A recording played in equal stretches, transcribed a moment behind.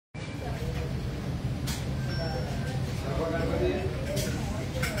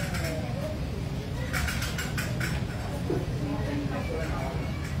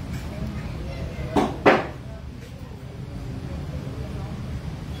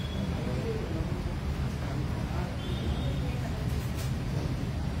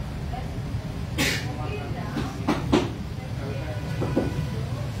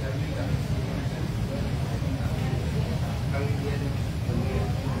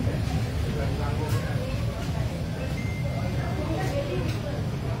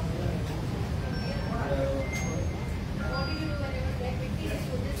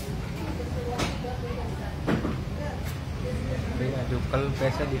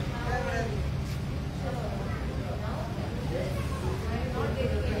पैसा भी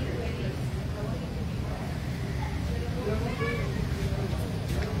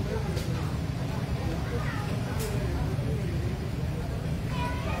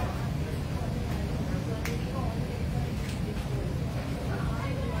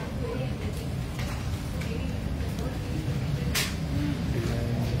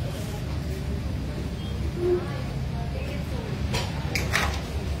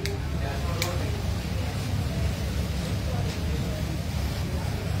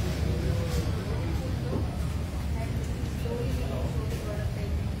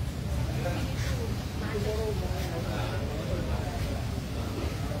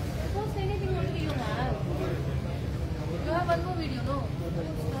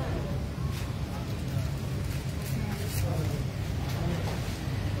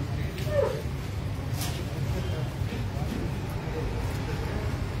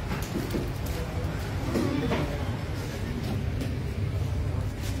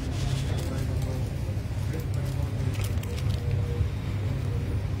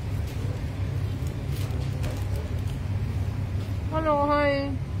Hello, hi.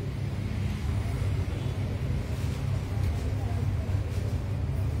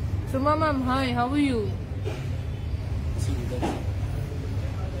 Suma ma'am, hi, how are you?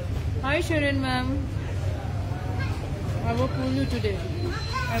 Hi Sharon ma'am. I will pull you today.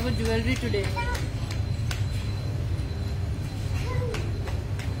 I have jewelry today.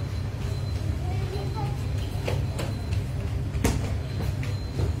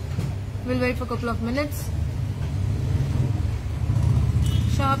 We'll wait for a couple of minutes.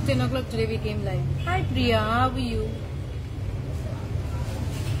 Sharp 10 o'clock today we came live. Hi Priya, how are you?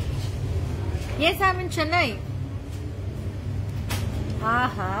 Yes, I'm in Chennai.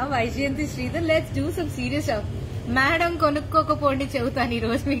 Aha, Vaijayanti Sridhar, let's do some serious stuff. Madam కొనుక్కోకపోండి చెబుతాను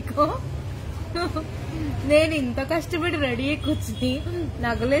ఈరోజు మీకు. నేను ఇంత కష్టపడి ready అయ్యి కూర్చుని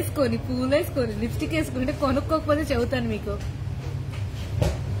నగలేసుకొని పూలేసుకొని lipstick వేసుకుంటే కొనుక్కోకపోతే చెబుతాను మీకు.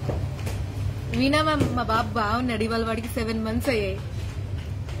 వీణా మా బాబు బాగున్నాడు, ఇవాళ వాడికి 7 months అయ్యాయి.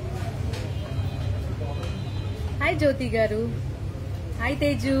 హాయ్ జ్యోతి గారు. Hi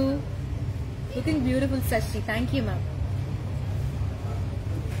Teju. Looking beautiful Sashi. Thank you ma'am.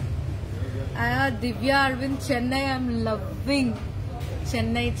 Divya Arvind, Chennai, I'm loving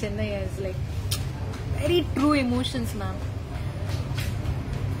Chennai is like very true emotions ma'am.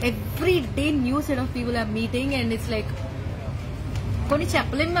 Every day new set of people I'm meeting and it's like koni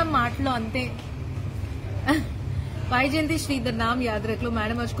cheppalenu ma'am maatlo ante. Vaijayanti Sridhar naam yaad rakh lo,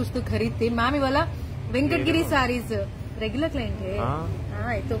 madam aaj kuch to kharidte. ma'am iwala Venkatagiri Sarees regular client hai.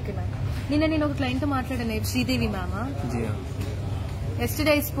 हाँ it's okay ma'am. నిన్న నేను ఒక client తో మాట్లాడాను, Sridevi ma'am.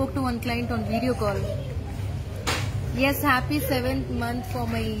 Yesterday I spoke to one client on video call. Yes, happy 7th month for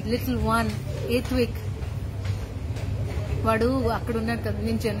my little one, 8th week. వాడు అక్కడ ఉన్నాడు కదా.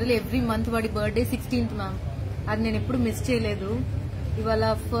 నేను జనరల్ ఎవ్రీ మంత్ వాడి బర్త్డే 16th మ్యామ్. అది నేను ఎప్పుడు మిస్ చేయలేదు.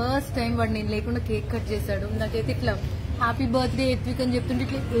 ఇవాళ ఫస్ట్ టైం వాడు నేను లేకుండా కేక్ కట్ చేశాడు. నాకైతే ఇట్లా హ్యాపీ బర్త్డే 8th week అని చెప్తుంటే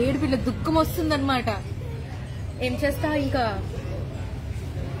ఇట్లా ఏడుపు, ఇట్లా దుఃఖం వస్తుంది అనమాట. ఏం చేస్తా, ఇంకా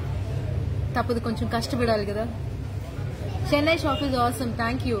తప్పదు, కొంచెం కష్టపడాలి కదా. Chennai shop is awesome.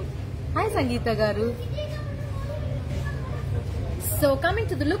 Thank you. Hi Sangeeta garu. So coming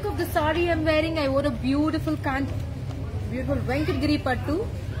to the look of the saree I'm wearing, I wore a beautiful Venkatagiri Pattu,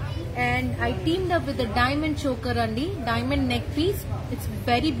 and I teamed up with a diamond choker andi, diamond neck piece. It's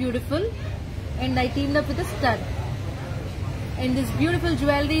very beautiful, and I teamed up with a stud. And this beautiful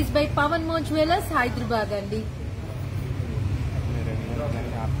jewelry is by Pawan Mo Jewellers, Hyderabad andi.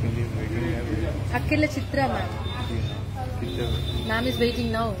 Akila Chitra ma'am. Ma'am is waiting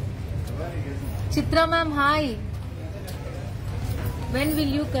now. Chitra ma'am, hi. When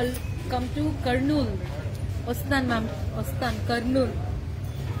will you come to Kurnool? Ostan ma'am, Ostan, Kurnool.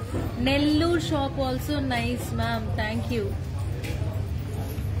 Nellore shop also nice ma'am, thank you.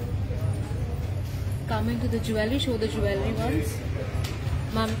 Coming to the jewelry, show the jewelry ones.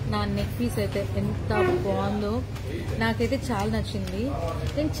 Ma'am నా neck piece అయితే ఎంత బాగుందో, నాకైతే చాలా నచ్చింది.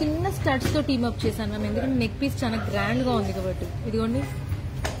 నేను చిన్న స్టడ్స్తో team up చేశాను మ్యామ్, ఎందుకంటే నెక్ పీస్ చాలా గ్రాండ్గా ఉంది కాబట్టి. ఇదిగోండి,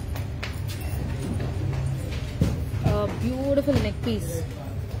 బ్యూటిఫుల్ నెక్ పీస్,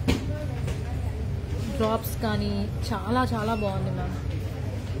 డ్రాప్స్ కానీ చాలా చాలా బాగుంది ma'am.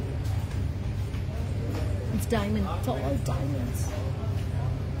 It's diamonds, all diamonds.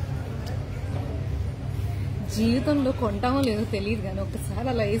 జీవితంలో కొంటామో లేదో తెలియదు కానీ ఒకసారి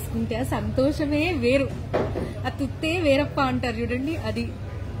అలా వేసుకుంటే ఆ సంతోషమే వేరు, ఆ తుత్తే వేరప్ప అంటారు చూడండి, అది.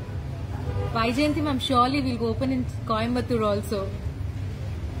 Vaijayanti ma'am, surely we'll open in Coimbatore also.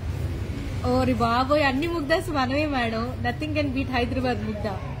 Oh, Baboy, Anni Mugdhas Manave madam. Nothing can beat Hyderabad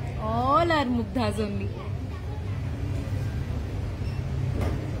Mugdha. All are Mugdhas only.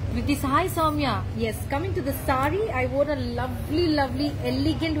 With this, hi Soumya. Yes, coming to the sari, I wore a lovely,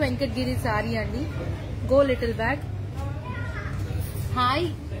 elegant Venkatagiri sari, Andy. Go little back.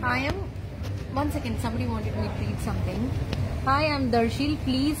 Hi, I am. One second, somebody wanted me to read something. Hi, I'm Darshil.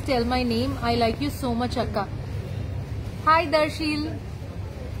 Please tell my name. I like you so much, Akka. Hi, Darshil.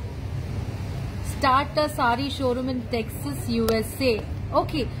 Start a sari showroom in Texas, USA.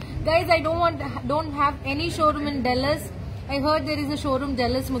 Okay, guys, I don't have any showroom in Dallas. I heard there is a showroom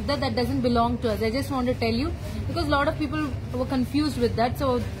Sarees Mugdha that doesn't belong to us. I just want to tell you because a lot of people were confused with that.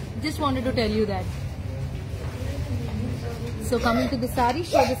 So just wanted to tell you that. So coming to the sari,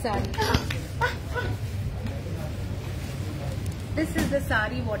 show the sari. This is the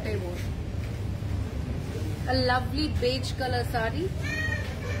sari what I wore. A lovely beige color sari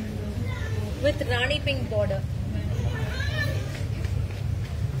with Rani pink border.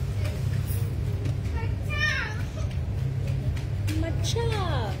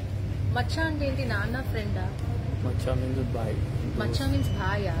 Macha and enti Nana friend. Macha means bhai. Macha means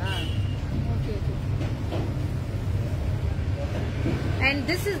bhai. Okay. And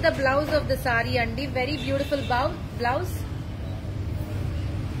this is the blouse of the sari, Andi. Very beautiful blouse.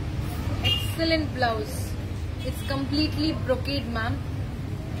 Excellent blouse. It's completely brocade, ma'am.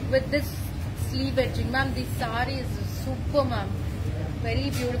 With this sleeve edging, ma'am. This sari is super, ma'am. Very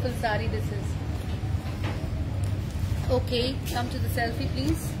beautiful sari this is. Okay, come to the selfie,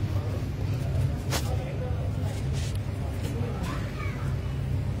 please.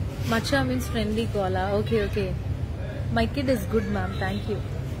 Macha means friendly koala. Okay. My kid is good, ma'am. Thank you.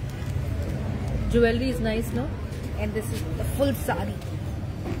 Jewelry is nice, no? And this is the full sari.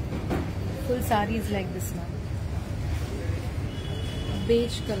 Full sari is like this, ma'am.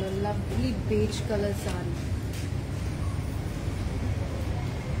 Beige color, lovely beige color sari.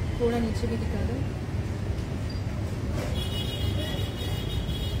 Thoda niche bhi dikha do.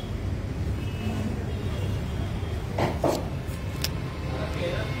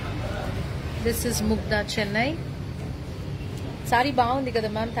 This is Mugdha, Chennai. Sari baagundi kada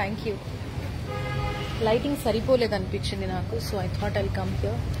ma'am, thank you. Lighting saripoledu anpichindi naaku, so I thought I'll come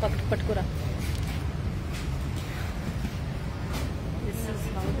here. Patkura. This is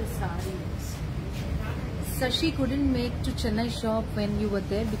how the sari is. Sashi couldn't make to Chennai shop when you were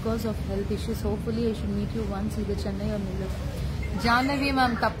there because of health issues. Hopefully I should meet you once either Chennai or Nillu. Janavi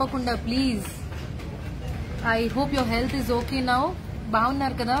ma'am, tappakunda please. I hope your health is okay now.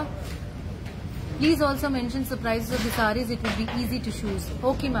 Baagunnar kada. Please also mention the prices of the sarees. It will be easy to choose.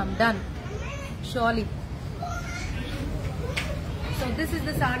 Okay, ma'am. Done. Surely. So this is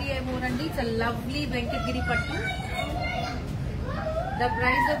the saree I wore, and it's a lovely Venkatagiri Pattu. The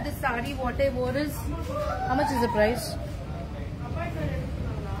price of the saree what I wore is, how much is the price?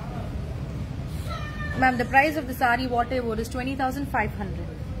 Ma'am, the price of the saree what I wore is 20,500.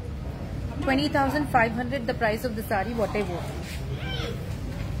 20,500 the price of the saree what I wore.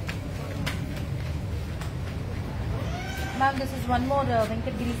 Ma'am, this is one more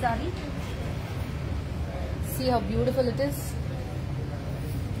Venkatagiri sari. See how beautiful it is.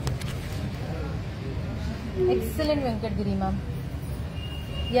 Excellent Venkatagiri, ma'am.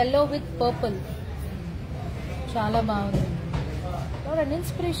 Yellow with purple. Chala baagundi. You're an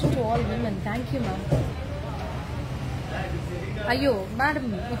inspiration to all women. Thank you, ma'am. Ayyo, madam,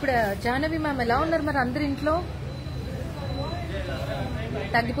 ippudu Janavi ma'am ela unnaru mari andaru intlo?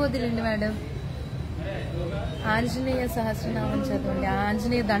 Taggipodilindi, madam. Anjaneya Sahasranamam చదవండి,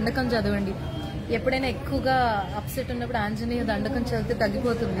 ఆంజనేయ దండకం చదవండి. ఎప్పుడైనా ఎక్కువగా upset ఉన్నప్పుడు ఆంజనేయ దండకం చదివితే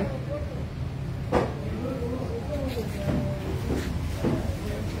తగ్గిపోతుంది.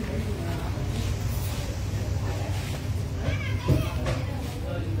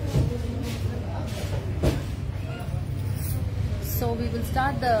 So we will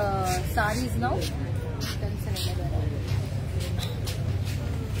start the sarees now.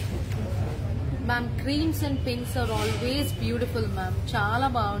 Ma'am, creams and pinks are always beautiful, ma'am. Chala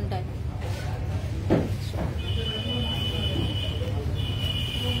baaguntayi.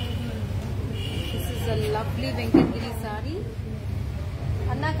 This is a lovely Venkatagiri sari.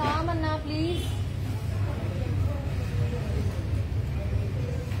 Anna, come Anna, please.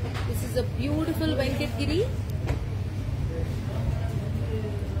 This is a beautiful Venkatagiri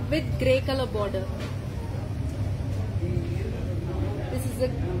with grey color border. This is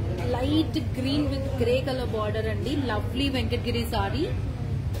a light green with grey color border and the lovely Venkatagiri sari.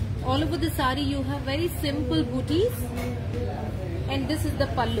 All over the sari you have very simple booties, and this is the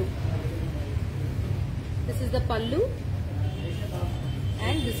pallu. This is the pallu,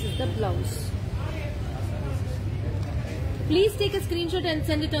 And this is the blouse. Please take a screenshot and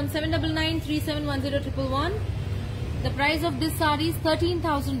send it on 7993710111. The price of this saree is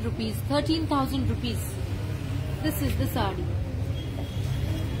 13,000 rupees. 13,000 rupees. This is the saree.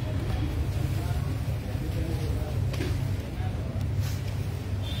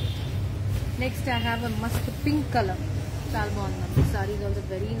 Next I have a must pink color. Salmon. This saree is also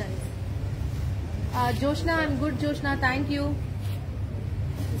very nice. Joshna, I'm good. Joshna, thank you.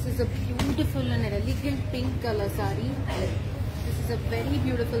 This is a beautiful and elegant pink color saree. This is a very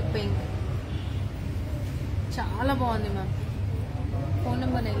beautiful pink. Chala baagundi ma'am. Phone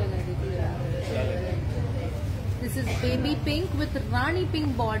number nahi lagadi. This is baby pink with rani pink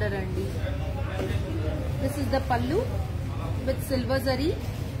border andi. This is the pallu with silver zari.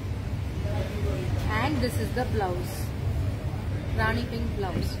 And this is the blouse. Rani pink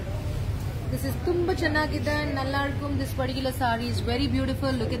blouse. This is tumba chennagide and nallarkum. This particular saree is very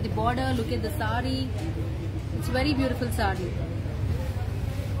beautiful. Look at the border, look at the saree. It's very beautiful saree.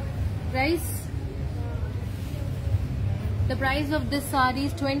 Price? The price of this saree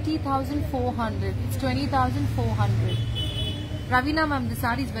is 20,400. It's 20,400. Pravina ma'am, the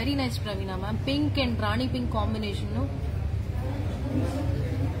saree is very nice, Pravina ma'am. Pink and Rani pink combination, no?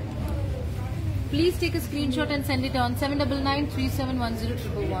 Please take a screenshot and send it on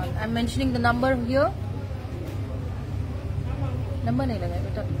 7993710111. I'm mentioning the number here. Number nahi laga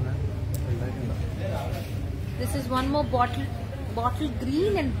beta. This is one more bottle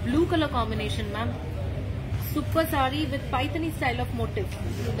green and blue color combination, ma'am. Super saree with Pythony style of motif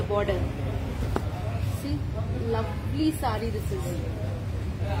in the border. See, lovely saree this is.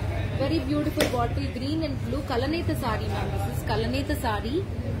 Very beautiful bottle green and blue Kalanetha saree, ma'am. This is Kalanetha saree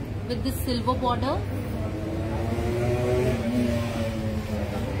with this silver border.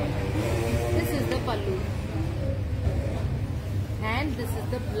 This is the pallu. And this is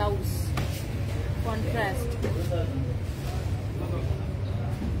the blouse. Contrast.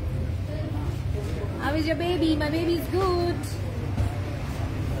 How is your baby? My baby is good.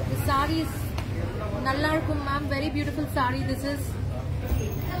 The saree is Nallarkum, ma'am. Very beautiful saree this is.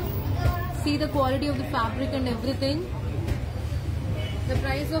 See the quality of the fabric and everything. The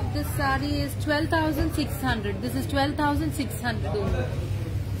price of this saree is 12,600. This is 12,600 only.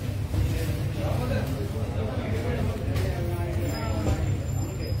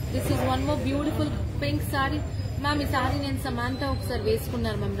 This is one more beautiful pink saree. Ma'am, this saree in Samantha okkar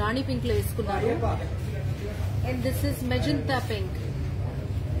veskunnaru, ma'am. Rani pink lo veskunnaru. And this is magenta pink.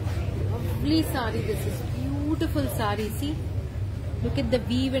 Lovely saree. This is beautiful saree. See, look at the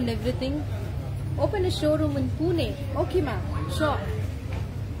weave and everything. Open a showroom in Pune. Okay, ma'am. Sure.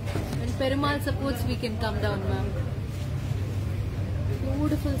 When Perumal supports, we can come down, ma'am.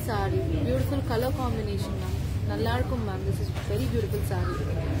 Beautiful saree. Beautiful color combination, ma'am. Nallarkum, ma'am. This is very beautiful saree.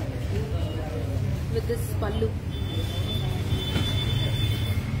 With this pallu.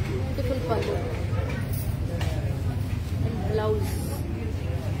 Beautiful pallu. And blouse.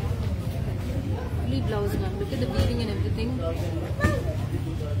 Lovely blouse, ma'am. Look at the weaving and everything.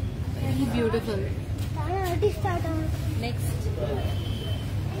 Very beautiful. Next.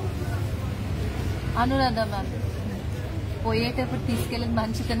 Anuradha, ma'am. పోయేటప్పుడు తీసుకెళ్ళిన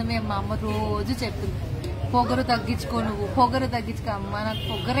మంచితనమే మా అమ్మ రోజు చెప్తుంది. పొగరు తగ్గించుకో నువ్వు, పొగరు తగ్గించుకో. అమ్మ నాకు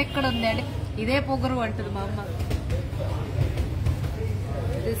పొగరు ఎక్కడ ఉంది అంటే ఇదే పొగరు అంటుంది మా అమ్మ.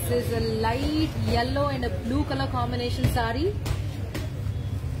 This is a light yellow and a blue color combination saree.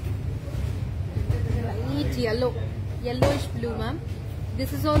 Light yellow, yellowish blue, ma'am.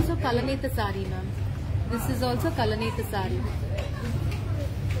 This is also Kalanetha saree, ma'am. This is also Kalanetha saree.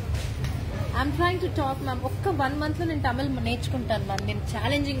 I'm trying to talk, ma'am. ఒక్క 1 month లో నేను తమిళ్ నేర్చుకుంటాను, ma'am. నేను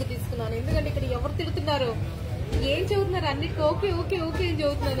challenging తీసుకున్నాను. ఎందుకంటే ఇక్కడ ఎవరు తిడుతున్నారు, ఏం చదువుతున్నారు, అన్నిటికీ ఓకే ఓకే ఓకే అని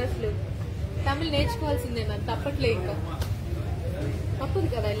చదువుతున్నారు. అసలు తమిళ్ నేర్చుకోవాల్సిందే మ్యామ్, తప్పట్లే. ఇంకా తప్పదు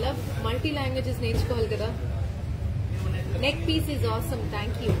కదా, ఇలా మల్టీ లాంగ్వేజెస్ నేర్చుకోవాలి కదా. Neck piece is awesome,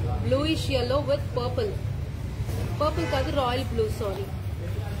 thank you. Bluish yellow with purple. Purple కాదు, రాయల్ బ్లూ, సారీ.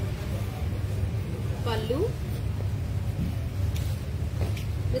 పల్లు.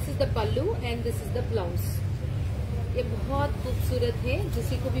 This is the pallu and this is the blouse. ये बहुत खूबसूरत है.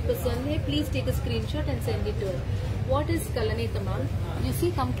 जिसी को भी पसंद है, please take a screenshot and send it to her. What is Kalanetha, ma'am? You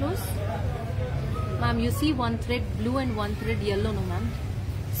see, come close, ma'am. You see one thread blue and one thread yellow, no, ma'am.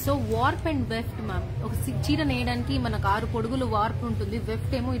 So warp and weft, ma'am. ఒక చీర నేయడానికి మనకు 6 పొడుగులు warp ఉంటుంది,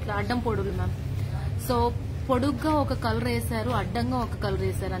 weft ఏమో ఇట్లా అడ్డం పొడుగులు, ma'am. So పొడుగ్గా ఒక colour వేసారు, అడ్డంగా ఒక కలర్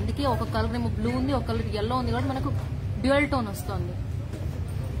వేసారు. అందుకే ఒక కలర్ ఏమో బ్లూ ఉంది, ఒక కలర్ yellow ఉంది, కాబట్టి మనకు డ్యూయల్ టోన్ వస్తుంది.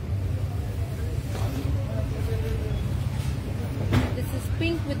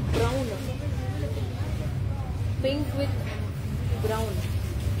 Pink with brown. Pink with brown.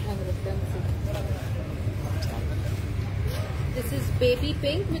 baby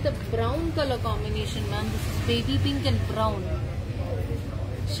pink with a brown color combination, ma'am. This is baby pink and brown.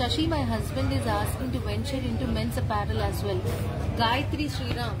 Shashi, my husband, is asking to venture into men's apparel as well. Gayatri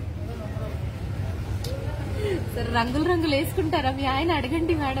Sriram. Sir, rangul వేసుకుంటారా మీ ఆయన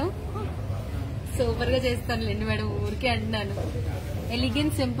అడగండి madam. Super గా చేస్తానులేండి madam, ఊరికే అంటున్నాను.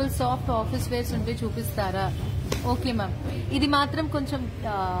 Elegant simple soft office wears ఉంటే చూపిస్తారా? Okay ma'am. ఇది మాత్రం కొంచెం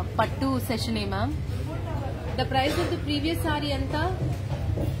పట్టు సెషనే ma'am. The price of the previous sorry ఎంత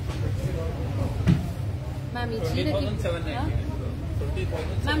మ్యామ్? ఈ చీరకి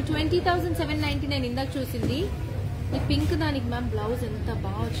మ్యామ్ 20,799 ఇందాక చూసింది. ఈ పింక్ దానికి మ్యామ్ బ్లౌజ్ ఎంత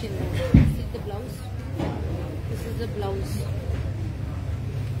బాగా వచ్చింది. The blouse, this is the blouse.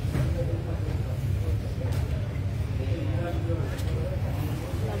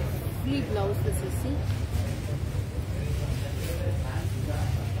 Blouse this is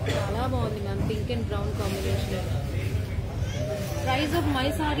చాలా బాగుంది ma'am. Pink and brown combination. Price of my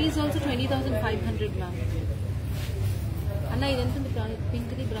sorry is also 20,500 ma'am. అన్న ఇది ఎంత ఉంది?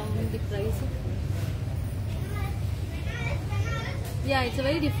 Pink the brown the price? Yeah, it's a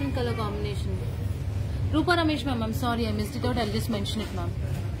very different colour combination. Roopa Ramesh ma'am, I'm sorry I missed it out, I'll just mention it ma'am.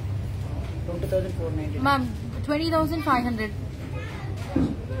 20,490 ma'am 20,500.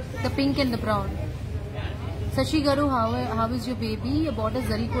 The pink and the brown. Sashi Garu, how is your baby? I bought a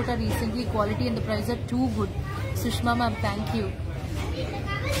zari kota recently. Quality and the price are too good. Sushma ma'am, thank you.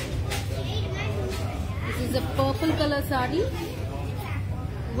 This is a purple color saree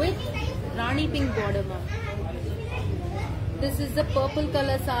with Rani pink border ma'am. This is the purple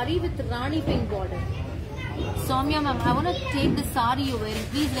color saree with Rani pink border. Soumya ma'am, I want to take the saree you're wearing.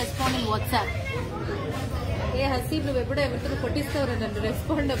 Please respond in WhatsApp. ఏ హసీబ్, నువ్వు ఎప్పుడో ఎవరితో కొట్టిస్తావు నన్ను,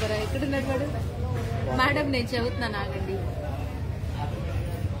 respond అవ్వరా? ఎక్కడున్నాడు వాడు? Madam నేను చెబుతున్నాను ఆగండి.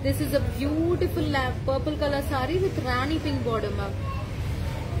 This is a beautiful purple colour sorry with Rani pink border ma'am.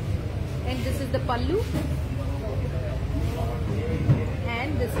 And this is the పల్లు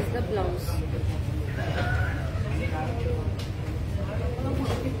and this is the blouse.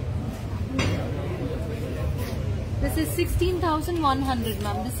 This is 16,100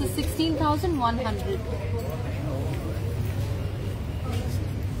 ma'am. This is 16,100.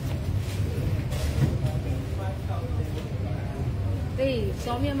 Hey,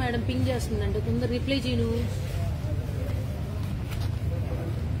 Soumya madam ping చేస్తుందంట, కొందరు reply చేయను.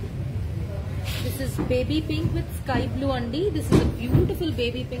 This is baby pink with sky blue andi. This is a beautiful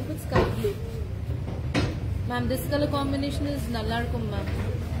baby pink with sky blue. Ma'am, this color combination is nallarkum ma'am.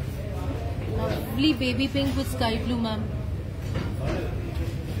 Lovely baby pink with sky blue ma'am.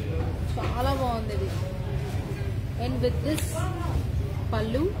 చాలా బాగుంది ఇది. And with this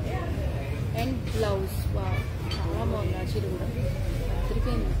పల్లు and blouse. Wow, చాలా బాగుంది ఆ చీర కూడా.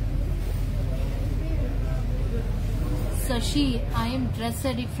 తిరిగింది. Sashi, I am dress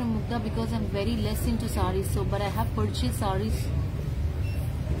addict from Mugdha because I am very less into sarees. So, but I have purchased sarees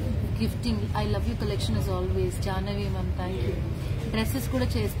gifting. I love your collection as always. Janavi ma'am, thank you. Dresses కూడా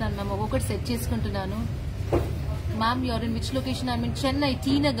చేస్తాను ma'am, ఒక్కొక్కటి set చేసుకుంటున్నాను. Ma'am you're in which location? I mean Chennai,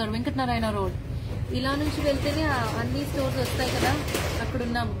 tea Nagar, Venkatanarayana road. ఇలా నుంచి వెళ్తేనే అన్ని stores వస్తాయి కదా,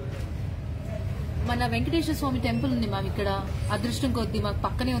 అక్కడున్నాము. మన వెంకటేశ్వర స్వామి టెంపుల్ ఉంది మ్యామ్ ఇక్కడ, అదృష్టం కొద్దీ మాకు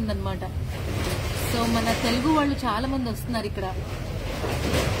పక్కనే ఉందన్నమాట. సో మన తెలుగు వాళ్ళు చాలా మంది వస్తున్నారు ఇక్కడ.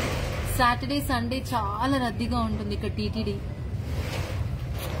 సాటర్డే సండే చాలా రద్దీగా ఉంటుంది ఇక్కడ టీటీడీ.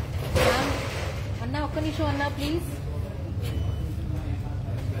 అన్నా ఒక్క నిమిషం అన్నా please.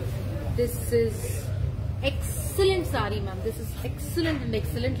 This is excellent saree ma'am. This is excellent and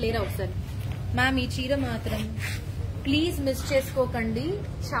excellent. లేరా ఒకసారి మ్యామ్ ఈ చీర మాత్రం ప్లీజ్ మిస్ చేసుకోకండి,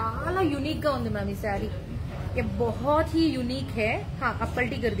 చాలా యూనిక్ గా ఉంది మ్యామ్ ఈ శారీ. ये बहुत ही यूनिक है. हाँ, आप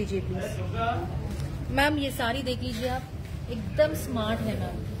पलटी कर दीजिए प्लीज. मैम ये साड़ी देख लीजिए आप, एकदम स्मार्ट है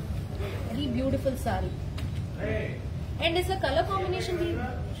ma'am, very beautiful sari. And इसका कलर कॉम्बिनेशन भी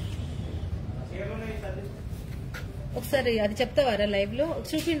ఒకసారి అది చెప్తావారా లైవ్ లో?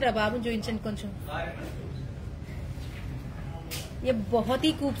 చూపిండ్రా బాబు, చూపించండి కొంచెం. ये बहुत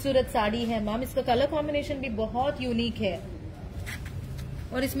ही खूबसूरत साड़ी है मैम. इसका कलर कॉम्बिनेशन भी बहुत यूनिक है.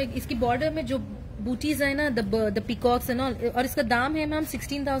 और इसमें इसकी बॉर्डर में जो बूटीज है ना, द पीकॉक्स एंड ऑल. और इसका दाम है मैम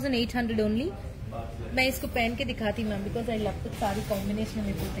 16,800 ओनली. मैं इसको पहन के दिखाती ma'am, because I love the sari combination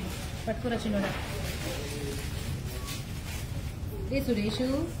में बोलते हैं. पटको रचिनोड़ा ये సురేష్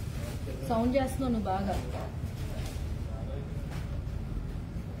సౌండ్ చేస్తున్నాను బాగా.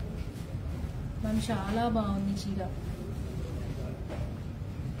 మ్యామ్ చాలా బాగుంది చీర.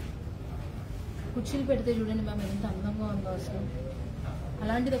 కుర్చీలు పెడితే చూడండి మ్యామ్ ఎంత అందంగా ఉందో అసలు.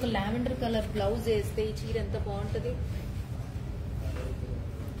 అలాంటిది ఒక లావెండర్ కలర్ బ్లౌజ్ వేస్తే ఈ చీర ఎంత బాగుంటది.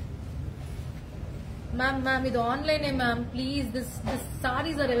 Ma'am, ఇది online ma'am. Please, this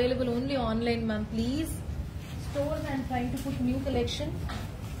sarees are available only online, ma'am. Please, stores and trying to put new collection.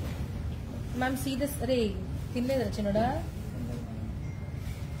 Ma'am, see this. Arey, తినలేదా చిన్నడా?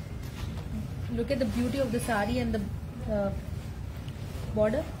 Look at the beauty of the saree and the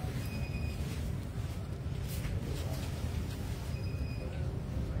border.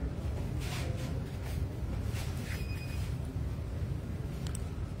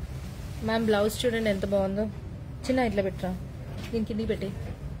 Ma'am blouse చూడండి ఎంత బాగుందో. చిన్న ఇట్లా పెట్టరా, దీని కిందికి పెట్టి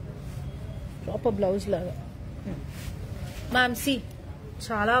ప్రాపర్ బ్లౌజ్ లాగా. మ్యామ్ సి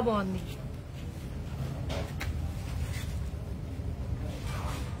చాలా బాగుంది.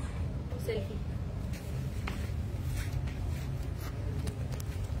 సెల్ఫీ.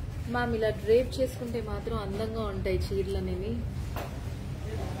 మ్యామ్ ఇలా డ్రేప్ చేసుకుంటే మాత్రం అందంగా ఉంటాయి చీరలు అనేవి.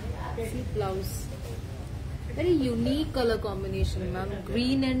 Blouse very unique colour combination ma'am.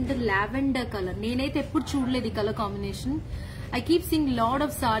 Green and lavender colour. నేనైతే ఎప్పుడు చూడలేదు ఈ colour combination. I keep seeing lot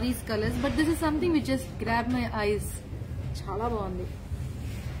of saris colours, but this is something which just grab my eyes. చాలా బాగుంది.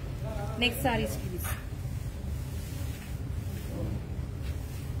 Next saris please.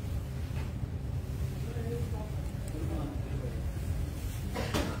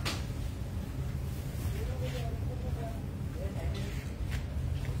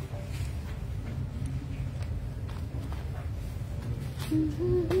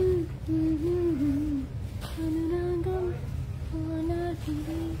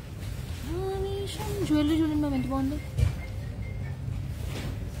 జ్యువెలరీ చూడండి మ్యామ్ ఎంత బాగుంది.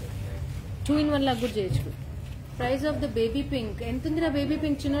 2-in-1 లాగా కూడా చేయొచ్చు. Price of the baby pink ఎంత ఉందిరా? Baby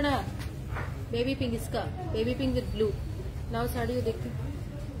pink చిన్నడా? Baby pink Iska, baby pink with blue. Now sorry Dekh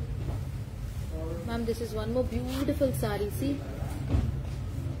ma'am. This is one more beautiful sorry. C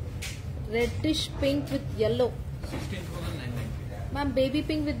reddish pink with yellow. Ma'am baby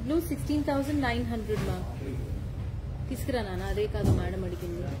pink with blue 16,900 ma'am. తీసుకురా నాన్న. అదే కాదు madam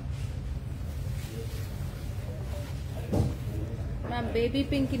అడిగింది. Ma'am baby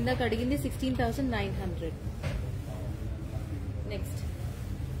pink ఇందాక అడిగింది 16,900. Next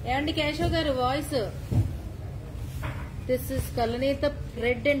ఏమండి కేశవ్ గారు voice. This is కలనేత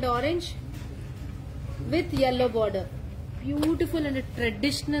red and orange with yellow border. Beautiful and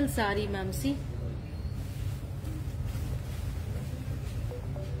traditional sorry ma'am. C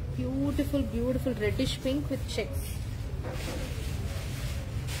beautiful reddish pink with checks,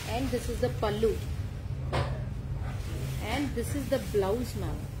 and this is the pallu, and this is the blouse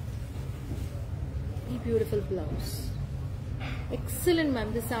ma'am. Beautiful blouse, excellent ma'am.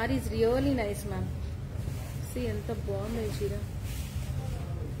 The saree is really nice ma'am. See enta bond chira.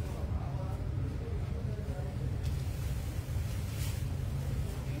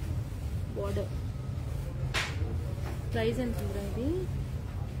 Border price and ఇది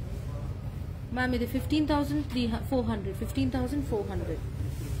ma'am ఇది 15,400. 15,400.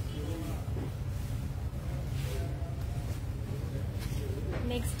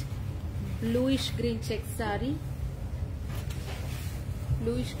 Next bluish green check sorry.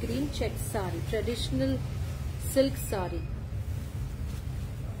 Bluish green check sorry, traditional silk sorry.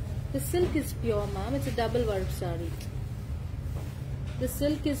 The silk is pure ma'am. It's a double warp saree. The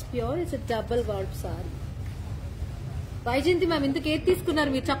silk is pure. It's a double warp saree. Vyjayanthi ma'am ఇంతకు ఏది తీసుకున్నారు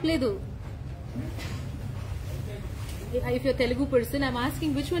మీరు చెప్పలేదు. If you're Telugu person, I'm asking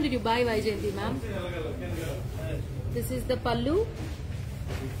which one did you buy, Vaijayanti ma'am? This is the pallu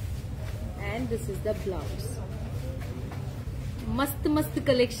and this is the blouse. Mast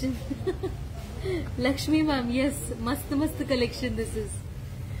collection. Lakshmi ma'am, yes, mast collection this is.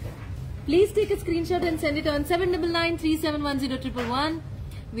 Please take a screenshot and send it on 7993710111.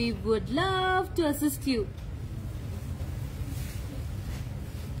 We would love to assist you.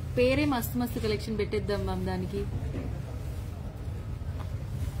 పేరే మస్తు collection పెట్టేద్దాం ma'am దానికి.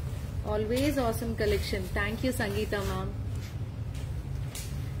 Always awesome collection. Thank you Sangeetha ma'am.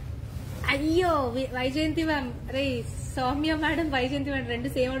 అయ్యో Vyjayanthi ma'am, అరే Soumya madam Vyjayanthi madam రెండు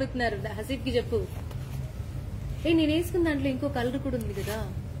same అడుగుతున్నారు. Haseeb కి చెప్పు. నేను వేసుకున్న దాంట్లో ఇంకో కలర్ కూడా ఉంది కదా,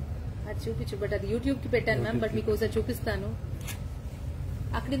 అది చూపించు. బట్ అది యూట్యూబ్ కి పెట్టాను మ్యామ్, బట్ మీకు ఒకసారి చూపిస్తాను.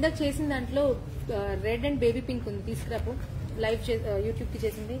 అక్కడ ఇందాక చేసిన దాంట్లో రెడ్ అండ్ బేబీ పింక్ ఉంది, తీసుకురాపు. లైవ్ యూట్యూబ్ కి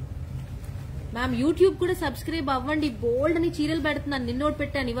చేసింది మ్యామ్. యూట్యూబ్ కూడా సబ్స్క్రైబ్ అవ్వండి. బోల్డ్ అని చీరలు పెడుతున్నాను. నిన్నోటి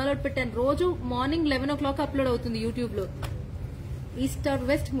పెట్టాను, ఇవాళ పెట్టాను. రోజు మార్నింగ్ 11 o'clock అప్లోడ్ అవుతుంది యూట్యూబ్ లో. East or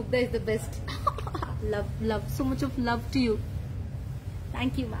west, Mugdha is the best. Love so much of love to you.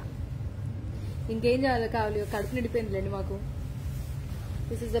 Thank you ma'am. ఇంకేం కావాలి, కడుపు నిండిపోయిందిలేండి మాకు.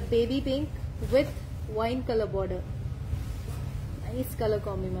 This is the baby pink with wine colour border. Nice colour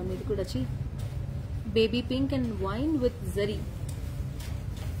combi ma'am. ఇది కూడా వచ్చి baby pink and wine with zari.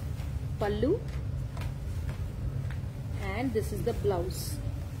 Pallu and this is the blouse.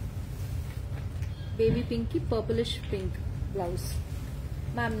 Baby pinky purplish pink blouse.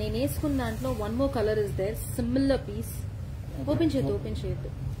 Ma'am, నేను వేసుకున్న దాంట్లో one more color is there, similar piece. Open చేయొద్దు.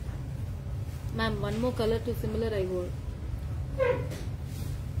 Ma'am, one more color to similar I wore.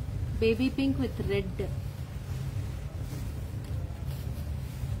 Baby pink with red.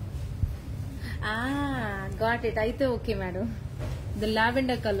 Got it. Aithe okay madam. The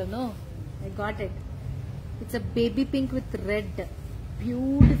lavender color, no? I got it. It's a baby pink with red.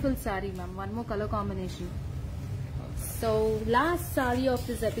 Beautiful saree, ma'am. One more color combination. So last saree of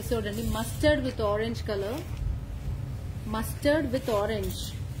this episode, and mustard with orange color. Mustard with orange.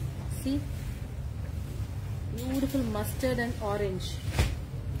 See? Beautiful mustard and orange.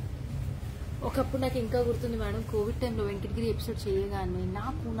 ఒకప్పుడు నాకు ఇంకా గుర్తుంది madam, Covid టైంలో Venkatagiri episode చేయగానే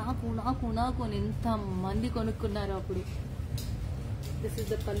నాకు అని ఎంత మంది కొనుక్కున్నారు అప్పుడు. దిస్ ఇస్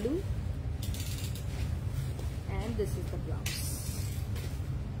ద పల్లు and this is the blouse.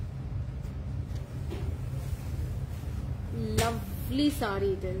 Lovely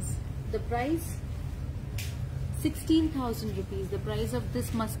saree it is. The price 16,000 rupees. The price of this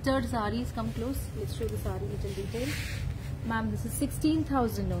mustard sarees. Come close. Let's show the saree in detail. Ma'am, this is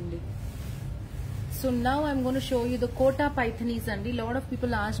 16,000 only. So now I'm going to show you the Kota Pythanis. And a lot of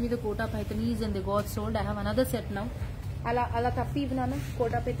people asked me the Kota Pythanis and they got sold. I have another set now. Ala tappi ivnana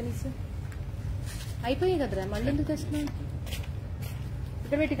Kota Pythanis. Aipoye kadra malli enduku testuna.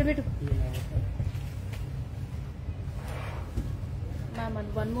 Ikkada bettu. Ma'am, and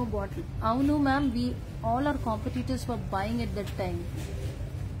one more bottle. Avunu ma'am, we all our competitors were buying at that time.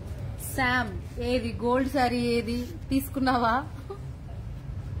 Sam, edi gold saree edi తీసుకున్నావా?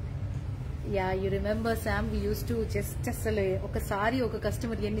 Yeah, you remember Sam, we used to just ఒకసారి ఒక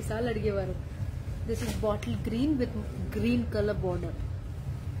customer ఎన్నిసార్లు అడిగేవారు. This is bottle green with green color border.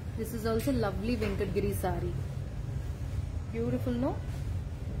 This is also lovely Venkatagiri saree. Beautiful, no?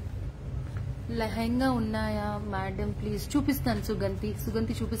 Lehenga ఉన్నాయా madam please? చూపిస్తాను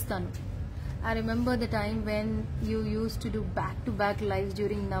సుగంతి చూపిస్తాను. I remember the time when you used to do back-to-back lives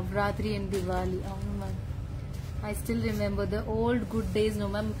during Navratri and Diwali. Oh man, I still remember the old good days. No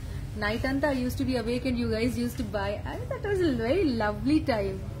ma'am, night anta I used to be awake and you guys used to buy. That was a very lovely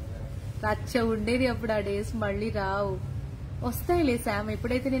time. Racha undedi appudu aa days malli raavu. వస్తాయిలే Sam,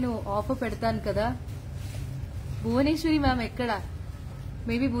 ఎప్పుడైతే నేను offer పెడతాను కదా. Bhuvaneswari ma'am ఎక్కడ?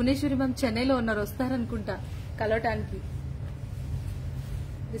 Maybe Bhuvaneswari ma'am చెన్నైలో ఉన్నారు, వస్తారనుకుంటా కలవటానికి.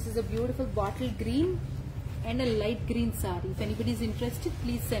 This is a beautiful bottle green and a light green saree. If anybody is interested,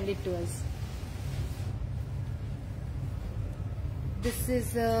 please send it to us. This is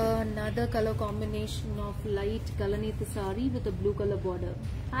another color combination of light Kalanita saree with a blue color border.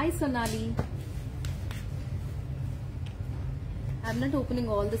 Hi Sonali. I'm not opening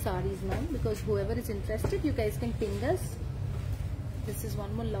all the sarees ma'am, because whoever is interested, you guys can ping us. This is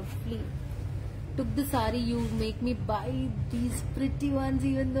one more lovely. Took the saree, you make me buy these pretty ones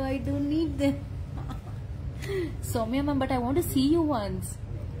even though I don't need them. Soumya ma'am, but I want to see you once.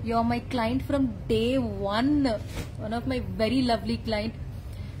 You're my client from day one. One of my very lovely client.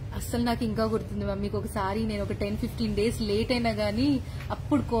 అస్సలు నాకు ఇంకా గుర్తుంది ma'am, మీకు ఒకసారి నేను ఒక 10-15 days late అయినా కానీ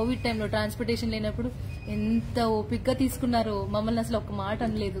అప్పుడు కోవిడ్ టైంలో ట్రాన్స్పోర్టేషన్ లేనప్పుడు ఎంత ఓపిక్గా తీసుకున్నారో, మమ్మల్ని అసలు ఒక మాట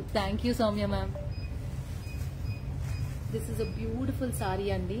అనలేదు. Thank you Soumya ma'am. This is a beautiful sorry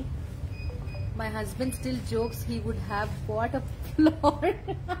అండి. My husband still jokes he would have bought a plot.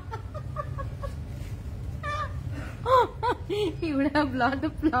 He would have bought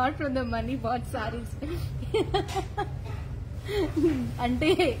the plot from the money bought sarees. అంటే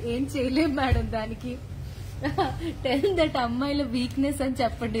ఏం చేయలేం మేడం దానికి. టెల్ దట్ అమ్మాయిల weakness అని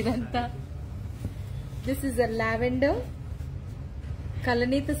చెప్పండి ఇదంతా. This is a lavender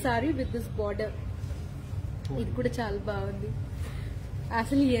కలనీత sorry with this border. ఇది కూడా చాలా బాగుంది.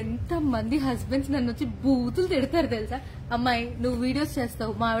 అసలు ఎంత మంది హస్బెండ్స్ నన్ను వచ్చి బూతులు తిడతారు తెలుసా. అమ్మాయి నువ్వు వీడియోస్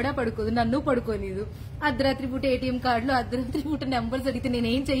చేస్తావు, మా ఆవిడ పడుకోదు, నన్ను పడుకోనిదు, అర్ధరాత్రి పూట ఏటీఎం కార్డులో అర్ధరాత్రి పూట నెంబర్స్ అడిగితే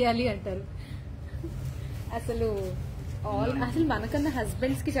నేనేం చెయ్యాలి అంటారు. అసలు మనకన్నా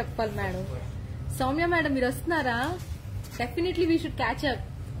హస్బెండ్స్ కి చెప్పాలి మేడం. సౌమ్య మేడం మీరు వస్తున్నారా? Definitely we should catch up.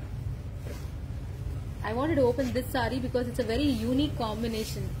 I wanted to open this sorry because it's a very unique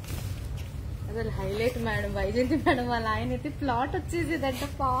combination. అసలు హైలైట్ మేడం, వైజయంతి మేడం వాళ్ళ ఆయన అయితే ప్లాట్ వచ్చేసేదంట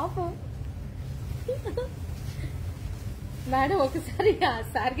పాపం. మేడం ఒకసారి ఆ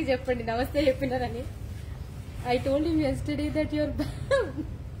సార్కి చెప్పండి నమస్తే చెప్పినారని. I told him yesterday that your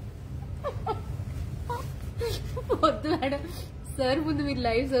వద్దు మేడం సార్ ముందు మీరు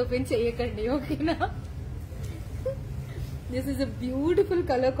లైవ్స్ ఓపెన్ చేయకండి ఓకేనా. This is a beautiful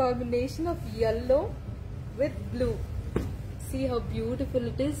colour combination of yellow with blue. See how beautiful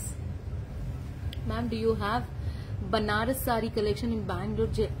it is. Ma'am, do you have Banaras saree collection in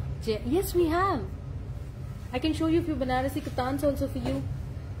Bangalore. Yes, we have. I can show you a few Banarasi katans also for you.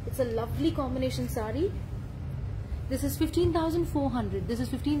 It's a lovely combination saree. This is 15,400. This is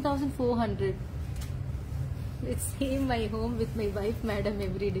 15,400. It's same my home with my wife, madam,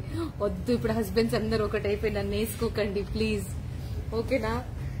 every day. Oddu ippudu husbands andaru oka type nannu eskokanడి please. Okay na?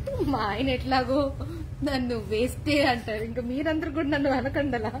 మా ఆయన ఎట్లాగో నన్ను వేస్టే అంటారు, ఇంకా మీరందరూ కూడా నన్ను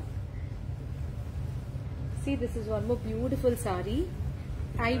అనకండలా. See, this is one more beautiful saree.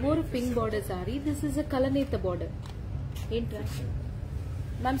 I wore a pink border saree. This is a Kalaneta border.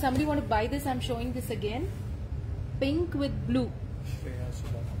 Ma'am, somebody want to buy this? I'm showing this again. Pink with blue.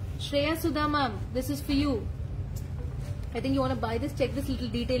 Shreya Sudha, ma'am, this is for you. I think you want to buy this. Check this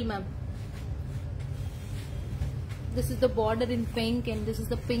little detail, ma'am. This is the border in pink and this is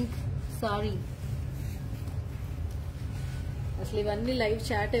the pink saree. అసలు ఇవన్నీ live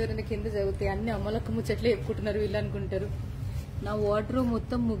chat ఎవరైనా కింద జరుగుతాయి, అన్ని అమ్మలకు ముచ్చట్లు చెప్పుకుంటున్నారు వీళ్ళు అనుకుంటారు. నా వార్డ్రోబ్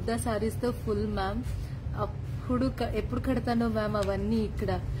మొత్తం ముగ్ధా సారీస్ తో ఫుల్ మ్యామ్. అప్పుడు ఎప్పుడు కడతానో మ్యామ్ అవన్నీ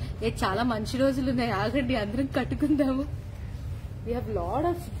ఇక్కడ. చాలా మంచి రోజులు ఉన్నాయి, ఆగండి అందరం కట్టుకుందాము. వీ హ్యావ్ లాట్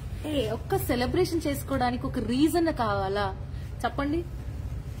ఆఫ్ ఒక్క సెలబ్రేషన్ చేసుకోవడానికి ఒక రీజన్ కావాలా చెప్పండి.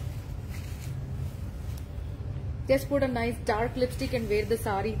 Just put a nice dark lipstick and wear the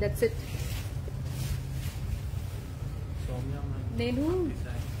sorry, that's it. నేను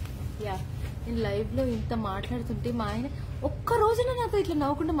లైవ్ లో ఇంత మాట్లాడుతుంటే మా ఆయన ఒక్క రోజున నాతో ఇట్లా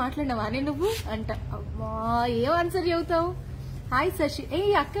నవ్వకుండా మాట్లాడినావా అని నువ్వు అంట. అమ్మా ఏం ఆన్సర్ చెబుతావు. Hi Shashi.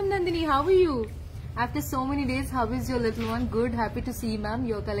 అక్కం Nandini, how are you after so many days? How is your little one? Good, happy to see ma'am.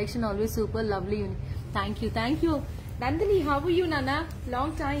 Your collection always super, lovely. Thank you Nandini. How are you నానా?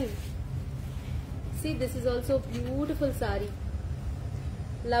 Long time. See, this is also a beautiful saree.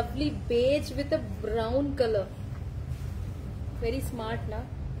 Lovely beige with a brown color. Very smart, na?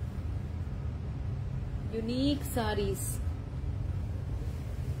 Unique sarees.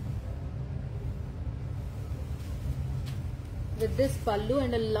 With this pallu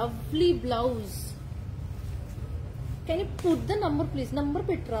and a lovely blouse. Can you put the number, please? Number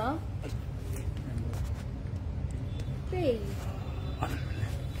petra. Hey.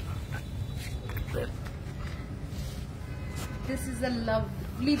 This is a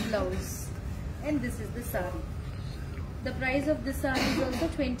lovely blouse and this is the saree. The price of this saree is also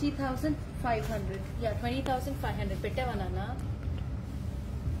 20,500. Yeah, 20,500. Pettava nana.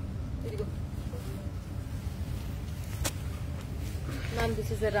 There you go. Ma'am,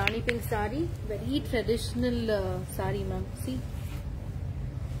 this is a Rani pink saree. Very traditional saree, ma'am. See.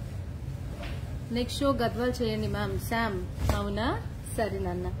 Next show Gadwal cheyandi, ma'am. Sam. Avuna? Sari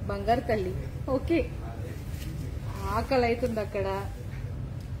nana. Bangar talli. Okay. ఆకలి అవుతుంది అక్కడ.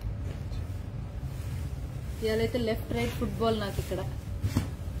 ఇవాళైతే left right football నాకు ఇక్కడ.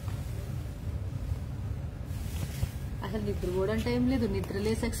 అసలు నిద్రపోవడం time లేదు, నిద్ర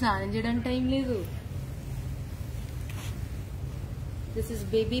లేసాక స్నానం చేయడం టైం లేదు. This is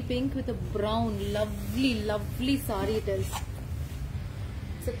baby pink with brown lovely saree it is.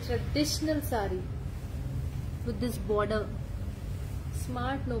 It's a traditional saree with this border.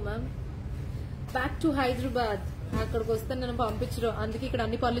 Smart no ma'am. Back to Hyderabad. అక్కడికి వస్తే నన్ను పంపించరు, అందుకే ఇక్కడ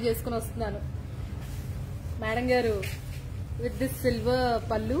అన్ని పనులు చేసుకుని వస్తున్నాను. మేడం గారు, విత్ దిస్ సిల్వర్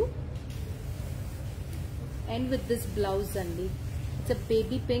పల్లు అండ్ విత్ దిస్ బ్లౌజ్ అండి. It's a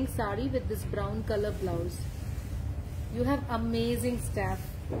baby pink sorry with this brown colour blouse. You have amazing staff.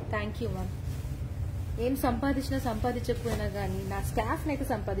 Thank you ma'am. ఏం సంపాదించకపోయినా కానీ నా స్టాఫ్ నైతే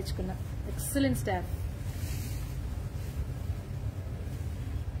సంపాదించుకున్నా. Excellent staff.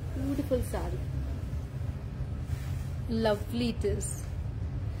 Beautiful sorry. Lovely it is.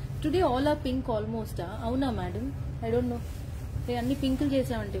 Today all are pink almost. Avuna madam? I don't know. They anni pinkలు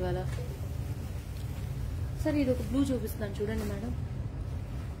చేసామంటే ఇవాళ. సరే ఇది ఒక blue చూపిస్తున్నాను చూడండి మేడం.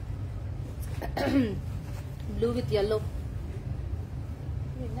 Blue with yellow.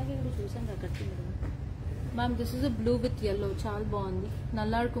 ఇందాక ఇక్కడ చూసాను కట్టి madam. Ma'am this is a blue with yellow. చాలా బాగుంది.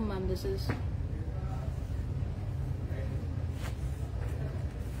 నల్లాడుకు ma'am this is.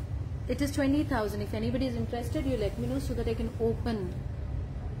 It is 20,000. If anybody is interested, you let me know so that I can open.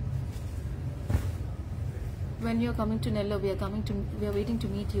 When you are coming to Nellore, we are waiting to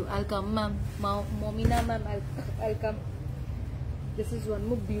meet you. I'll come, ma'am. Momina, ma'am, I'll come. This is one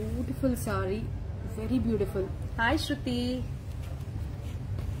more beautiful saree. Very beautiful. Hi, Shruti.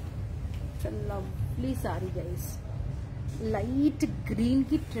 It's a lovely saree, guys. Light green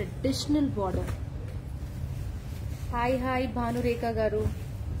ki traditional border. Hi, Bhanu Rekha garu.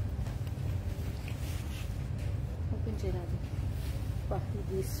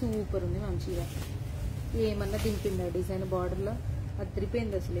 ఇది super ఉంది మంచిగా. ఏమన్నా దింపిందా design border లో?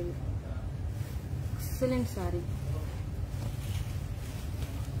 అదిరిపోయింది అసలు. ఇది excellent sorry.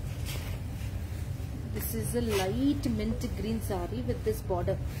 This is a light mint green saree with this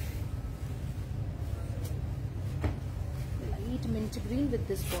border. Light mint green with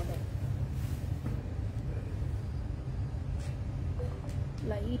this border.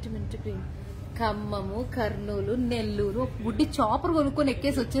 Light mint green. Khammam, Kurnool, Nellore బుడ్డి chopper కొనుక్కొని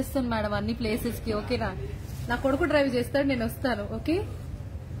ఎక్కేసి వచ్చేస్తాను మేడం అన్ని ప్లేసెస్ కి. ఓకేనా? నా కొడుకు డ్రైవ్ చేస్తాడు, నేను వస్తాను. ఓకే,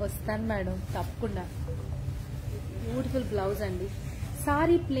 వస్తాను మేడం తప్పకుండా. బ్యూటిఫుల్ బ్లౌజ్ అండి.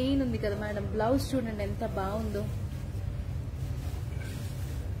 సారీ ప్లెయిన్ ఉంది కదా మేడం, బ్లౌజ్ చూడండి ఎంత బాగుందో.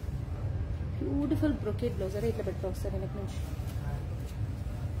 Beautiful brocade blouse. అదే ఇట్లా పెట్టుకో వస్తారు వెనక నుంచి.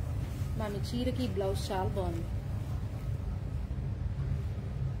 మ్యామ్ ఈ చీరకి బ్లౌజ్ చాలా బాగుంది.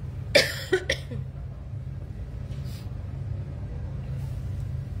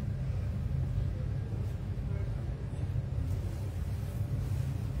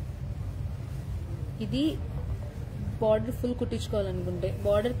 ఇది బార్డర్ ఫుల్ కుట్టించుకోవాలనుకుంటే,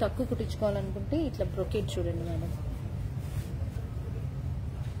 బార్డర్ తక్కువ కుట్టించుకోవాలనుకుంటే ఇట్లా బ్రొకెట్ చూడండి మేడం.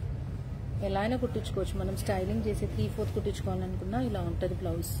 ఎలా అయినా కుట్టించుకోవచ్చు. మనం స్టైలింగ్ చేసి 3/4 కుట్టించుకోవాలనుకున్నా ఇలా ఉంటుంది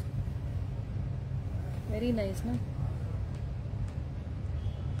బ్లౌజ్. వెరీ నైస్ నా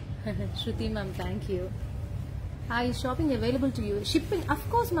Shruti ma'am, thank you. Hi, is shopping available to you? Shipping, of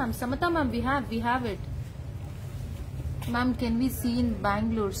course ma'am. Samatha ma'am, we have it. Ma'am, can we see in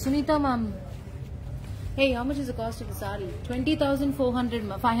Bangalore? Sunita ma'am. Hey, how much is the cost of the saree? 20,400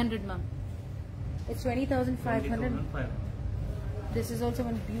 ma'am. 500 ma'am. It's 20,500. This is also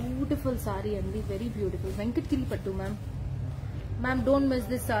one beautiful saree and very beautiful. Venkatagiri Pattu ma'am. Ma'am, don't miss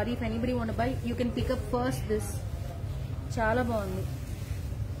this saree. If anybody want to buy, you can pick up first this. Chala bagundi.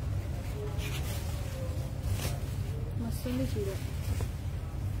 మస్తుంది చీర.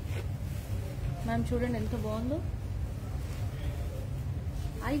 Ma'am చూడండి ఎంత బాగుందో.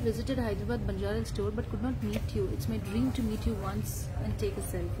 I visited Hyderabad Banjara store but could not meet you. It's my dream to meet you once and take a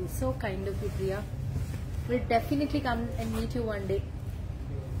selfie. So kind of you, Priya. We'll definitely come and meet you one day.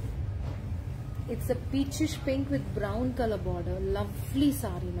 It's a peachish pink with brown color border. Lovely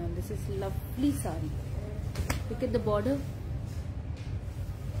saree, ma'am. This is lovely saree. Look at the border.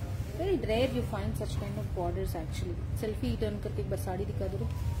 Very rare you find such kind of borders actually. Selfie turn करके एक बार साड़ी दिखा दो.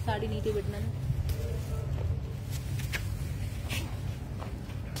 साड़ी नीचे बैठना है.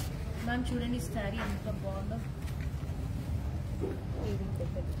 Ma'am చూడండి sorry ఎంత బాగుందో.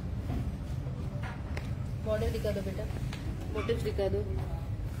 బోర్డర్ दिखा दो बेटा. मोटिव्स दिखा दो.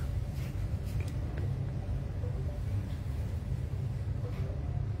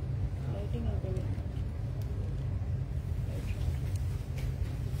 लाइटिंग आ गई.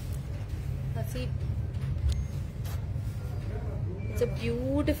 It's a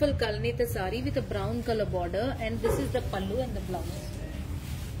beautiful Kalnita saree with a brown color border, and this is the pallu and the blouse.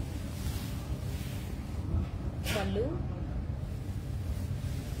 Pallu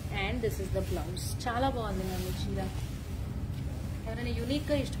and this is the blouse. Chala bagundi ma'am chira. Evarana unique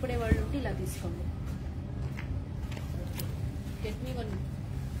ga ishtapade vallu unte ila teeskondi. Get me one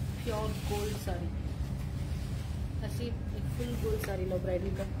pure gold saree. Asi ek full gold saree lo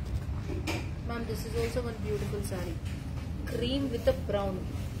bridal ka. Ma'am, this is also one beautiful saree. Cream with a brown.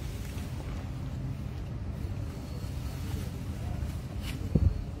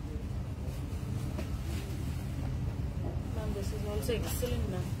 Ma'am, this is also excellent,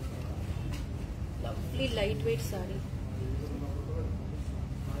 ma'am. Lovely lightweight saree.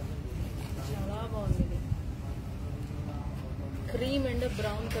 Chala bagundi. Cream and a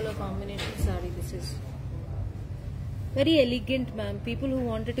brown color combination saree. This is very elegant, ma'am. People who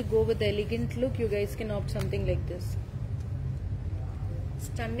wanted to go with the elegant look, you guys can opt something like this.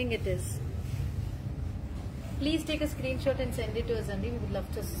 Stunning it is. Please take a screenshot and send it to us, Andy. We would love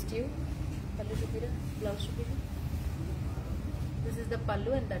to assist you. Pallu Shupira, blouse Shupira. This is the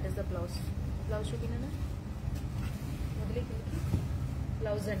pallu and that is the blouse. Blouse Shupira na?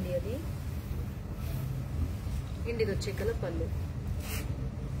 Blouse andi adi. Indi doche color pallu.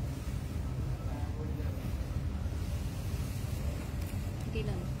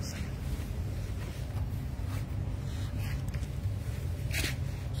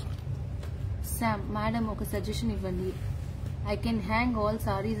 Sam, madam, oka suggestion ivandi. I can hang all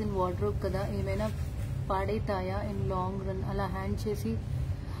sarees in wardrobe kada. Emaina padetaya in long run. Ala hang chesi.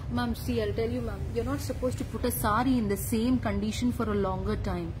 Ma'am, see, I'll tell you, ma'am, you're not supposed to put a saree in the same condition for a longer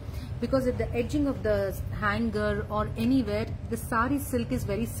time, because at the edging of the hanger or anywhere, the saree silk is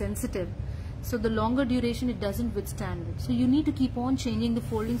very sensitive. So the longer duration, it doesn't withstand it. So you need to keep on changing the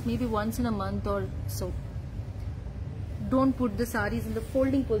foldings maybe once in a month or so. Don't put the sarees in the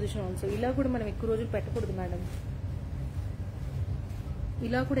folding position also. Ila kuda manam ekku rojulu pettakodu madam.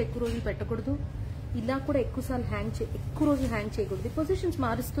 Ila kuda ekku rojulu pettakodu. ఇలా కూడా ఎక్కువసార్లు ఎక్కువ రోజులు hang చేయకూడదు. Positions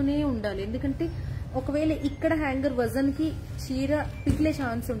మారుస్తూనే ఉండాలి, ఎందుకంటే ఒకవేళ ఇక్కడ హ్యాంగర్ వజన్ కి చీర పిగిలే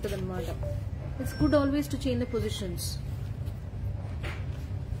ఛాన్స్ ఉంటుంది అనమాట. It's good always to change the positions.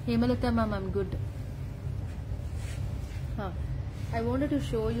 Hemalatha ma'am, I'm good. I wanted to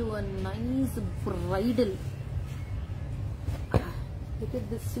show you a nice bridal. Look at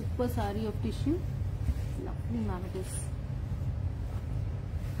this super saree of tissue. Lovely ma'am it is.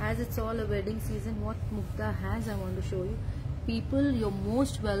 As it's all a wedding season, what Mugdha has, I want to show you. People, you're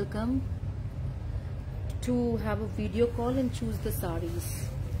most welcome to have a video call and choose the sarees.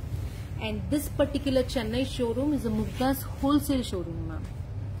 And this particular Chennai showroom is a Mugdha's wholesale showroom, ma'am.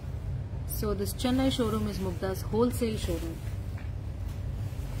 So this Chennai showroom is Mugdha's wholesale showroom.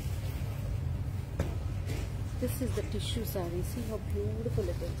 This is the tissue saree. See how beautiful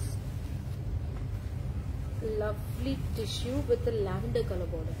it is. Lovely tissue with the lavender color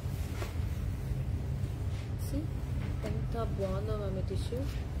border. See, enta bond ma'am tissue.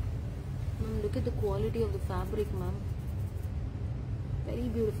 Ma'am, look at the quality of the fabric, ma'am. Very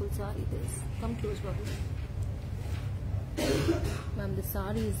beautiful saree this. Come close, babu. Ma'am, the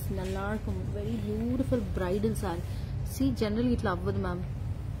saree is nallarkum. Very beautiful bridal saree. See, generally it loved, ma'am.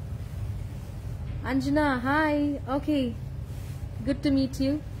 Anjana, hi. Okay, good to meet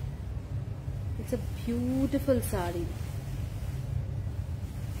you. It's a beautiful saree.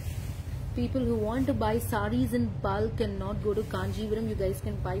 People who want to buy sarees in bulk and not go to Kanjivaram, you guys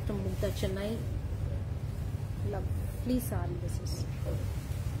can buy from Mugdha Chennai. Lovely saree this is.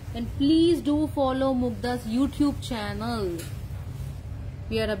 And please do follow Mugdha's YouTube channel.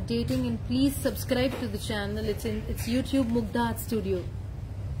 We are updating, and please subscribe to the channel. It's YouTube Mugdha Art Studio.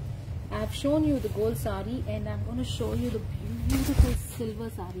 I have shown you the gold saree, and I'm going to show you the beautiful silver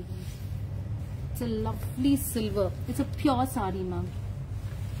saree. It's a lovely silver. It's a pure saree, ma'am,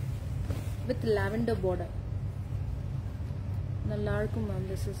 with lavender border. Nallarku, ma'am.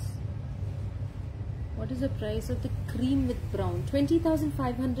 This is. What is the price of the cream with brown?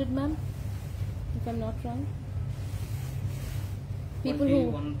 20,500, ma'am, if I'm not wrong. People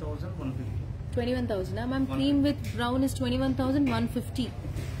 21,150. 21,000. Ma'am, cream with brown is 21,150.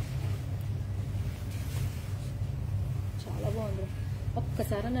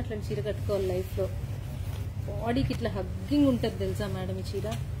 ఒక్కసారి అట్లాంటి చీర కట్టుకోవాలి లైఫ్లో. బాడీకి ఇట్లా hugging ఉంటుంది తెలుసా madam ఈ చీర.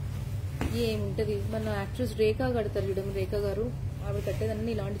 ఏముంటుంది, మన యాక్ట్రెస్ రేఖా కడతారు చూడము, రేఖా గారు, ఆవిడ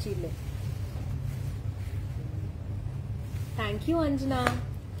కట్టేదన్నీ ఇలాంటి చీరలే. Thank you Anjana.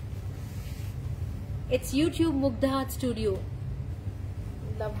 It's YouTube Mugdha Art Studio.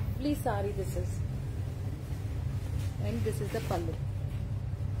 Lovely saree this is. And this is the pallu.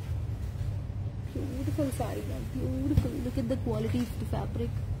 Beautiful saree, man. Beautiful. Look at the quality of the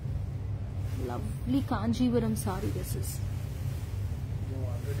fabric. Lovely Kanjivaram saree this is. You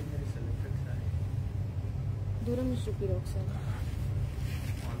already made selected saree. Duram is Rupi Roxan.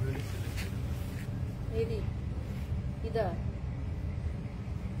 Already selected. Edi. Ida.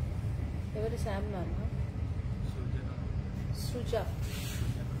 Ever Sam ma'am? Sujana.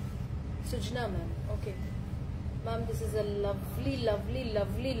 Sujna ma'am. Okay. Ma'am, this is a lovely, lovely,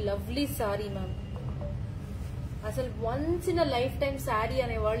 lovely, lovely saree, ma'am. అసలు once in a life time sari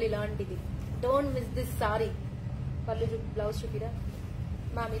అనేవాళ్ళు ఇలాంటిది. Don't miss this sorry. పళ్ళు blouse చూపిరా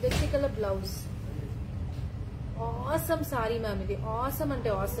ma'am. ఇది వచ్చి colour blouse. Awesome sorry ma'am, ఇది awesome అంటే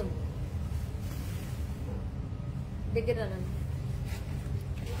awesome. దగ్గర నన్ను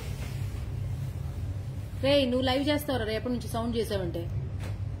రే, నువ్వు లైవ్ చేస్తావు రేపటి నుంచి. సౌండ్ చేసావంటే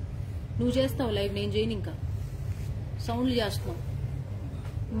నువ్వు చేస్తావు లైవ్, నేను చేయను. ఇంకా సౌండ్లు చేస్తున్నావు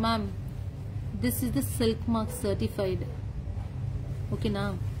ma'am. This is the silk mark certified. Okay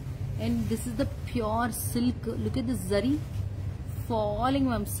now, and this is the pure silk. Look at this zari falling,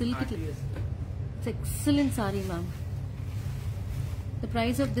 ma'am. Silk. It's excellent saree, ma'am. The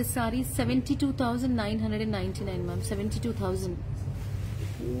price of this saree is 72,999, ma'am. 72,000.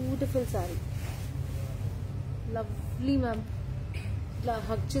 Beautiful saree. Lovely, ma'am. ఇలా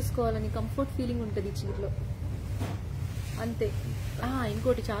hug చేసుకోవాలని comfort feeling ఉంటుంది చీరలో అంతే.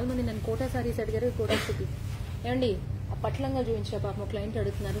 ఇంకోటి చాలా మంది నన్ను quota saris అడిగారు. కోటా చూపి ఏమండి, ఆ పట్లంగా చూపించా పాపం క్లయింట్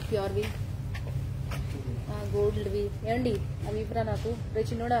అడుగుతున్నారు. ప్యూర్వి గోల్డ్వి ఏమండి, అవి ఇవ్వరా నాకు. రే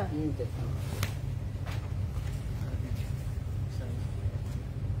చిన్నోడా, నేను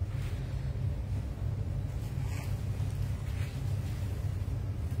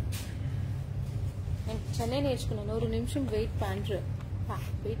చెన్నై నేర్చుకున్నాను. 2 నిమిషం wait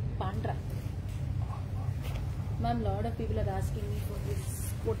పాండ్రా. Ma'am, lot of people are asking me for this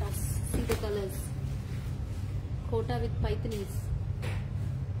kotas. See the colors. Kota with pythanis.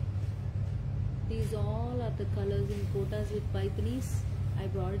 These all are the colors in kotas with pythanis. I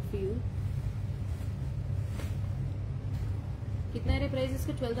brought it for you. कितना है price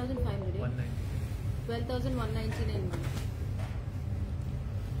इसका? 12,500. 190. 12,199.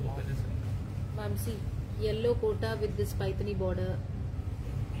 Ma'am, see, yellow kota with this paithani border.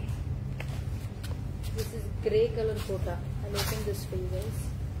 This is grey color kota. I'll open this for you guys.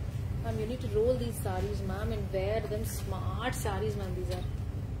 Ma'am, you need to roll these sarees, ma'am, and wear them. Smart sarees, ma'am. These are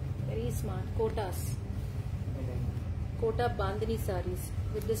very smart kotas. Kota bandhani sarees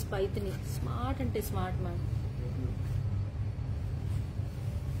with this paithani. Smart and smart, ma'am.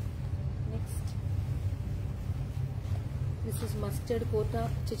 Next, this is mustard kota,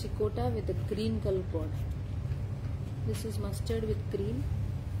 chichikota with the green color border. This is mustard with green.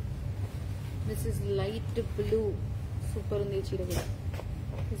 This is light blue. Super undi cheera kuda.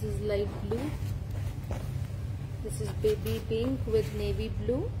 This is light blue. This is baby pink with navy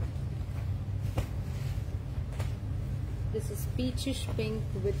blue. This is peachish pink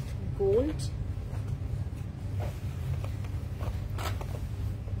with gold.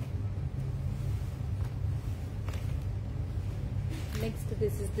 Next,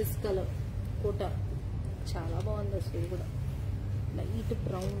 this is this color kota. Chala bagundi aslu kuda. Light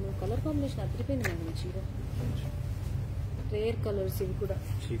brown color combination adripoyindi manam cheera. Rare colors ivi kuda.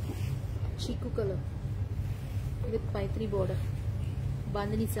 Chiku color with paithani border.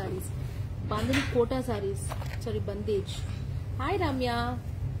 Bandhani sarees. Bandhani kota sarees. Sorry, bandage. Hi Ramya.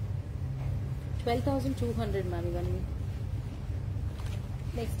 12,200 ma'am ivanni.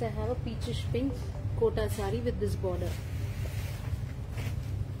 Next, I have a peachish pink kota saree with this border.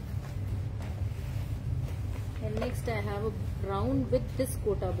 And next I have a brown with this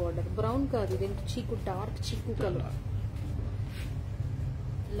kota border. Brown kaadu, then chiku, dark chiku color.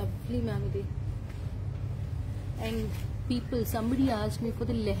 Lovely ma'am ide. And people, somebody asked me for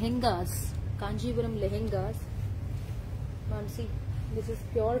the lehengas, Kanjivaram lehengas. Ma'am, see, this is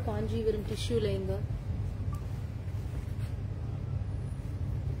pure Kanjivaram tissue lehenga.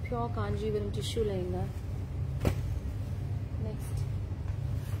 Pure Kanjivaram tissue lehenga. Next,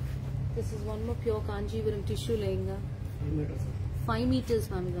 this is one more pure Kanjivaram tissue lehenga. 5 meters,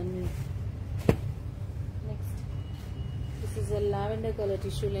 ma'am. Next, this is a lavender color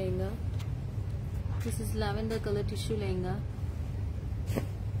tissue lehenga. This is lavender color tissue lehenga. This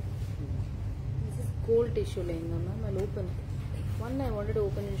is gold tissue lehenga, ma'am. I'll open it. One I wanted to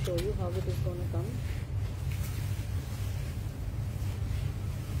open and show you how it is going to come.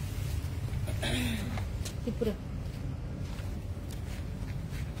 Tipura.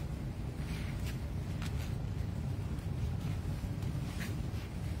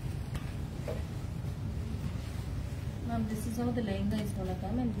 Ma'am, this is how the lehenga is going to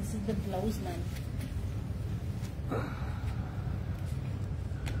come, and this is the blouse, ma'am.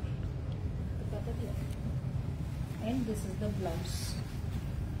 And this is the blouse.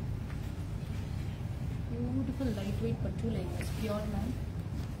 Beautiful lightweight pattu lehengas, pure, ma'am.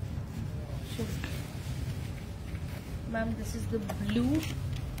 Sure. Ma'am, this is the blue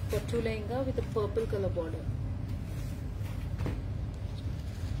pattu lehenga with a purple color border.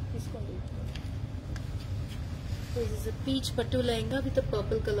 This is a peach pattu lehenga with a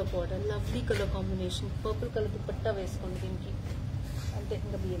purple color border. Lovely color combination. Purple color dupatta veskondi deenki. Ante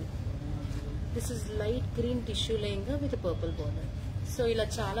inga beam. This is light green tissue lehenga with a purple border. So ila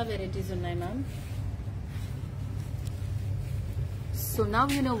chala varieties unnai, ma'am. So now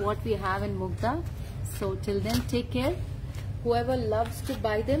you know what we have in Mugdha. So till then, take care. Whoever loves to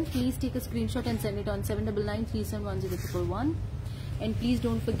buy them, please take a screenshot and send it on 7993710111. And please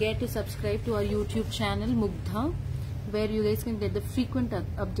don't forget to subscribe to our YouTube channel Mugdha, where you guys can get the frequent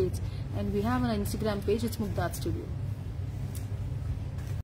updates. And we have an Instagram page, it's Mugdha Art Studio.